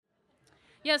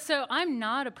Yeah, so I'm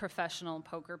not a professional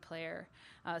poker player,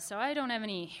 so I don't have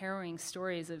any harrowing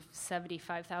stories of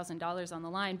 $75,000 on the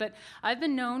line, but I've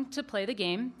been known to play the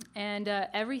game, and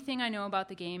everything I know about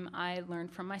the game I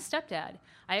learned from my stepdad.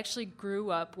 I actually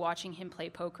grew up watching him play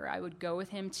poker. I would go with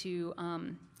him to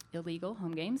illegal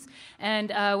home games, and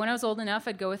when I was old enough,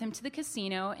 I'd go with him to the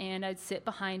casino, and I'd sit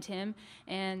behind him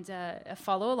and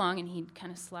follow along, and he'd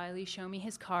kind of slyly show me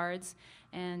his cards.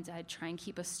 And I'd try and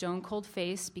keep a stone-cold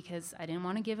face because I didn't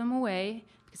want to give him away,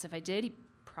 because if I did, he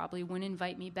probably wouldn't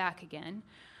invite me back again.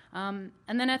 And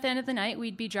then at the end of the night,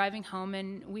 we'd be driving home,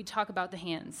 and we'd talk about the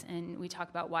hands, and we'd talk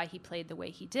about why he played the way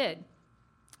he did.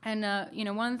 And,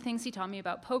 one of the things he taught me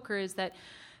about poker is that,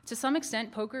 to some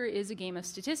extent, poker is a game of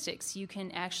statistics. You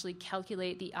can actually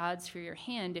calculate the odds for your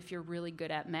hand if you're really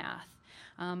good at math.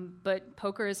 But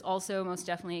poker is also most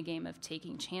definitely a game of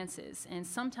taking chances, and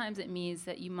sometimes it means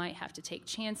that you might have to take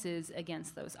chances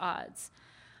against those odds.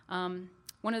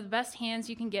 One of the best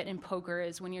hands you can get in poker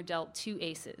is when you're dealt 2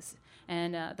 aces,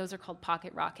 and those are called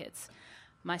pocket rockets.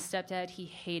 My stepdad, he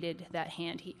hated that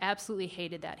hand. He absolutely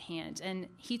hated that hand, and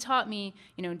he taught me,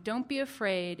 don't be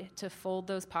afraid to fold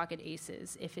those pocket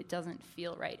aces if it doesn't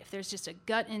feel right. If there's just a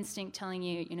gut instinct telling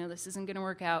you, this isn't going to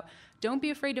work out, don't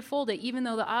be afraid to fold it, even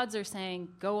though the odds are saying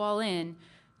go all in.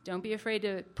 Don't be afraid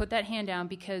to put that hand down,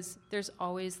 because there's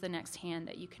always the next hand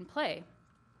that you can play.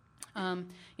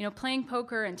 Playing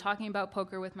poker and talking about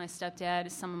poker with my stepdad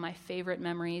is some of my favorite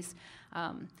memories.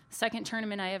 Second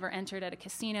tournament I ever entered at a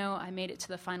casino, I made it to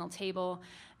the final table,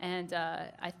 and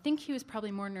I think he was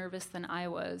probably more nervous than I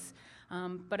was.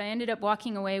 But I ended up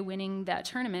walking away winning that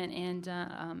tournament, and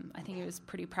I think he was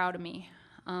pretty proud of me.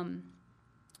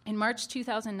 In March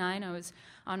 2009, I was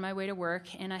on my way to work,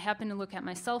 and I happened to look at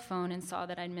my cell phone and saw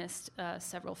that I'd missed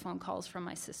several phone calls from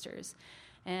my sisters.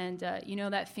 And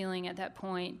that feeling at that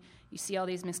point, you see all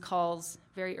these missed calls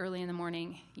very early in the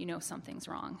morning, something's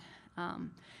wrong.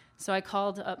 So I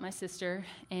called up my sister,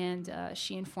 and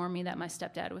she informed me that my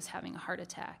stepdad was having a heart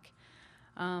attack.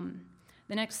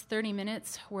 The next 30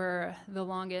 minutes were the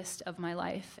longest of my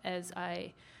life as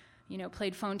I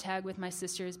played phone tag with my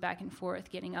sisters back and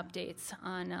forth, getting updates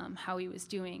on how he was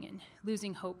doing and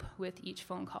losing hope with each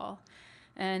phone call.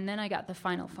 And then I got the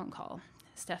final phone call.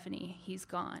 Stephanie, he's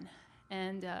gone.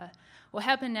 And what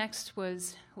happened next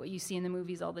was what you see in the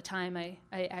movies all the time. I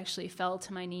actually fell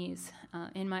to my knees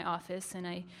in my office, and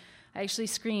I actually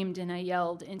screamed and I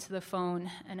yelled into the phone,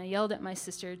 and I yelled at my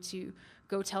sister to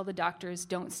go tell the doctors,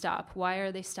 don't stop. Why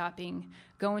are they stopping?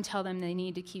 Go and tell them they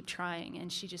need to keep trying.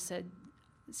 And she just said,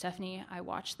 Stephanie, I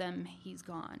watched them. He's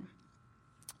gone.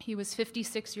 He was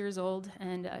 56 years old,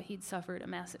 and he'd suffered a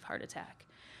massive heart attack,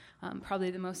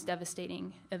 probably the most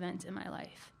devastating event in my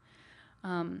life.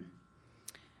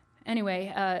 Anyway,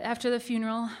 after the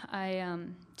funeral, I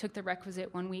took the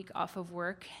requisite 1 week off of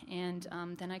work, and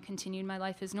then I continued my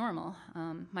life as normal.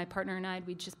 My partner and I,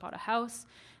 we'd just bought a house,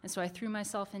 and so I threw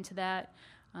myself into that.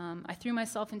 I threw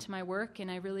myself into my work,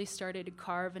 and I really started to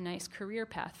carve a nice career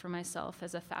path for myself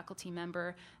as a faculty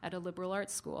member at a liberal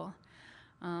arts school.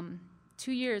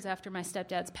 2 years after my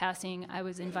stepdad's passing, I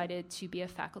was invited to be a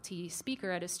faculty speaker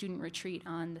at a student retreat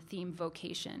on the theme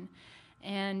vocation.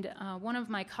 And one of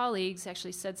my colleagues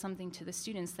actually said something to the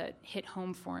students that hit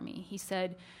home for me. He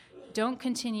said, don't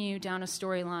continue down a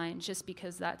storyline just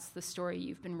because that's the story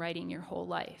you've been writing your whole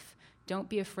life. Don't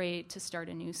be afraid to start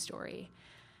a new story.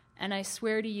 And I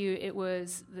swear to you, it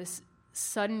was this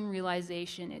sudden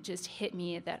realization, it just hit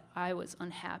me that I was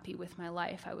unhappy with my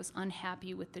life. I was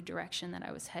unhappy with the direction that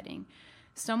I was heading.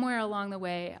 Somewhere along the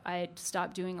way, I had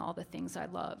stopped doing all the things I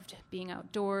loved, being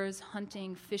outdoors,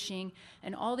 hunting, fishing,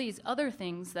 and all these other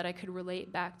things that I could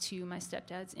relate back to my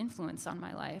stepdad's influence on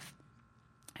my life.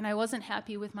 And I wasn't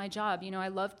happy with my job. I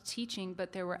loved teaching,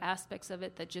 but there were aspects of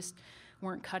it that just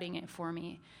weren't cutting it for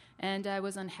me. And I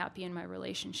was unhappy in my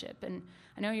relationship. And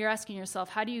I know you're asking yourself,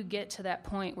 how do you get to that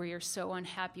point where you're so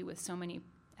unhappy with so many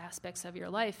aspects of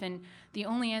your life? And the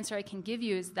only answer I can give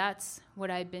you is that's what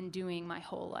I'd been doing my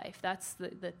whole life. That's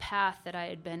the path that I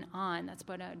had been on. That's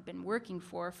what I'd been working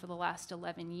for the last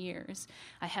 11 years.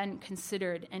 I hadn't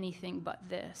considered anything but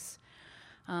this.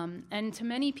 And to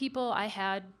many people, I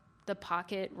had the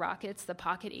pocket rockets, the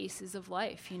pocket aces of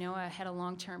life. I had a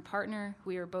long-term partner.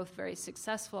 We were both very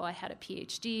successful. I had a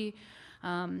PhD.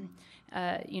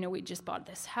 We just bought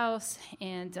this house,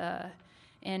 and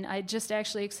I just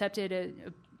actually accepted a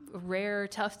rare,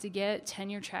 tough-to-get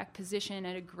tenure-track position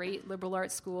at a great liberal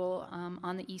arts school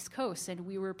on the East Coast, and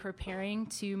we were preparing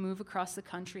to move across the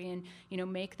country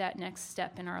and make that next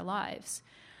step in our lives.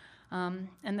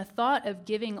 And the thought of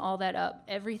giving all that up,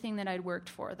 everything that I'd worked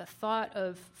for, the thought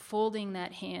of folding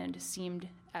that hand seemed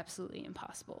absolutely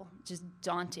impossible, just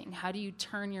daunting. How do you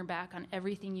turn your back on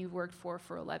everything you've worked for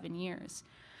 11 years?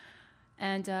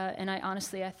 And I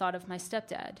honestly thought of my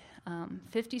stepdad,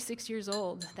 56 years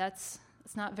old. That's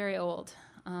not very old.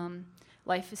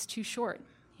 Life is too short,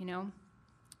 you know?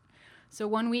 So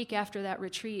 1 week after that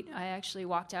retreat, I actually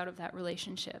walked out of that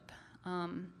relationship,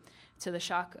 to the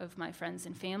shock of my friends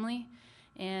and family,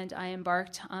 and I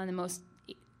embarked on the most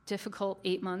difficult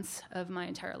 8 months of my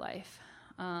entire life.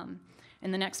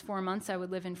 In the next 4 months, I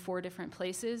would live in 4 different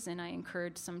places, and I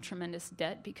incurred some tremendous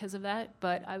debt because of that,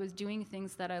 but I was doing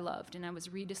things that I loved, and I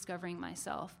was rediscovering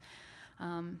myself.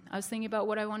 I was thinking about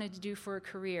what I wanted to do for a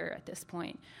career at this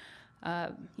point.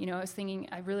 I was thinking,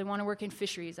 I really want to work in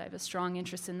fisheries. I have a strong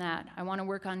interest in that. I want to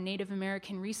work on Native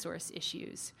American resource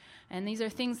issues. And these are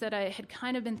things that I had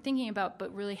kind of been thinking about,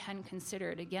 but really hadn't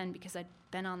considered, again, because I'd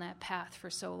been on that path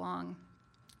for so long.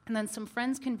 And then some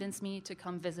friends convinced me to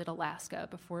come visit Alaska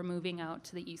before moving out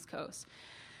to the East Coast.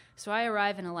 So I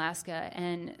arrive in Alaska,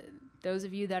 and those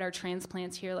of you that are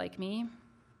transplants here like me,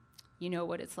 you know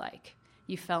what it's like.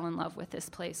 You fell in love with this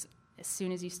place as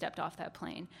soon as you stepped off that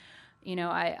plane. You know,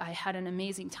 I had an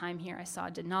amazing time here. I saw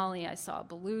Denali, I saw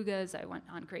belugas, I went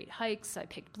on great hikes, I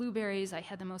picked blueberries, I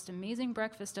had the most amazing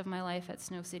breakfast of my life at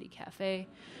Snow City Cafe.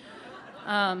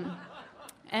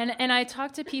 And I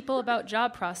talked to people about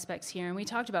job prospects here, and we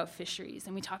talked about fisheries,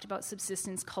 and we talked about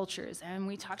subsistence cultures, and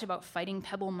we talked about fighting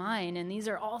Pebble Mine, and these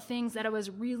are all things that I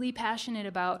was really passionate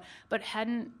about, but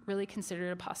hadn't really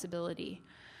considered a possibility.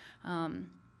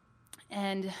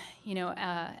 At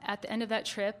the end of that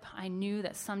trip, I knew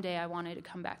that someday I wanted to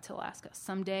come back to Alaska.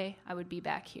 Someday I would be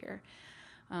back here.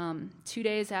 2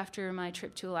 days after my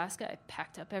trip to Alaska, I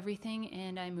packed up everything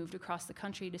and I moved across the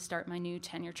country to start my new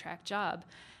tenure-track job.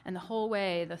 And the whole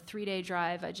way, the 3-day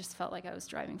drive, I just felt like I was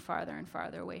driving farther and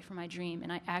farther away from my dream.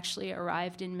 And I actually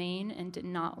arrived in Maine and did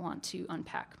not want to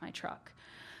unpack my truck.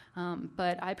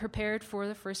 But I prepared for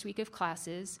the first week of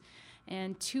classes,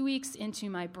 and 2 weeks into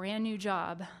my brand new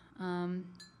job,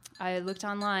 I looked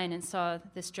online and saw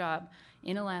this job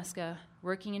in Alaska,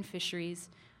 working in fisheries,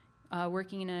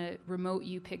 working in a remote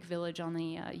U-Pick village on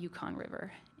the Yukon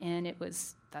River. And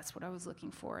that's what I was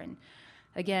looking for. And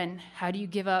again, how do you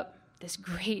give up this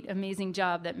great, amazing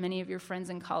job that many of your friends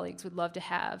and colleagues would love to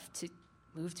have to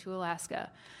move to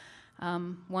Alaska?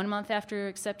 1 month after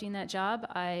accepting that job,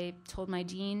 I told my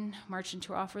dean, marched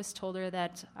into her office, told her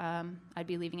that I'd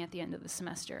be leaving at the end of the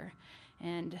semester.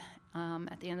 And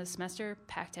at the end of the semester,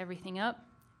 packed everything up,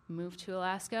 moved to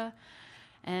Alaska.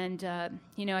 And,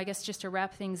 I guess just to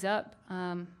wrap things up,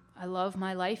 I love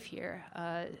my life here.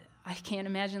 I can't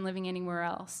imagine living anywhere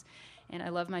else. And I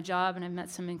love my job, and I've met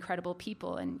some incredible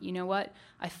people. And you know what?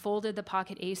 I folded the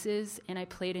pocket aces, and I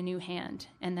played a new hand.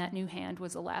 And that new hand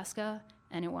was Alaska,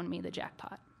 and it won me the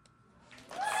jackpot.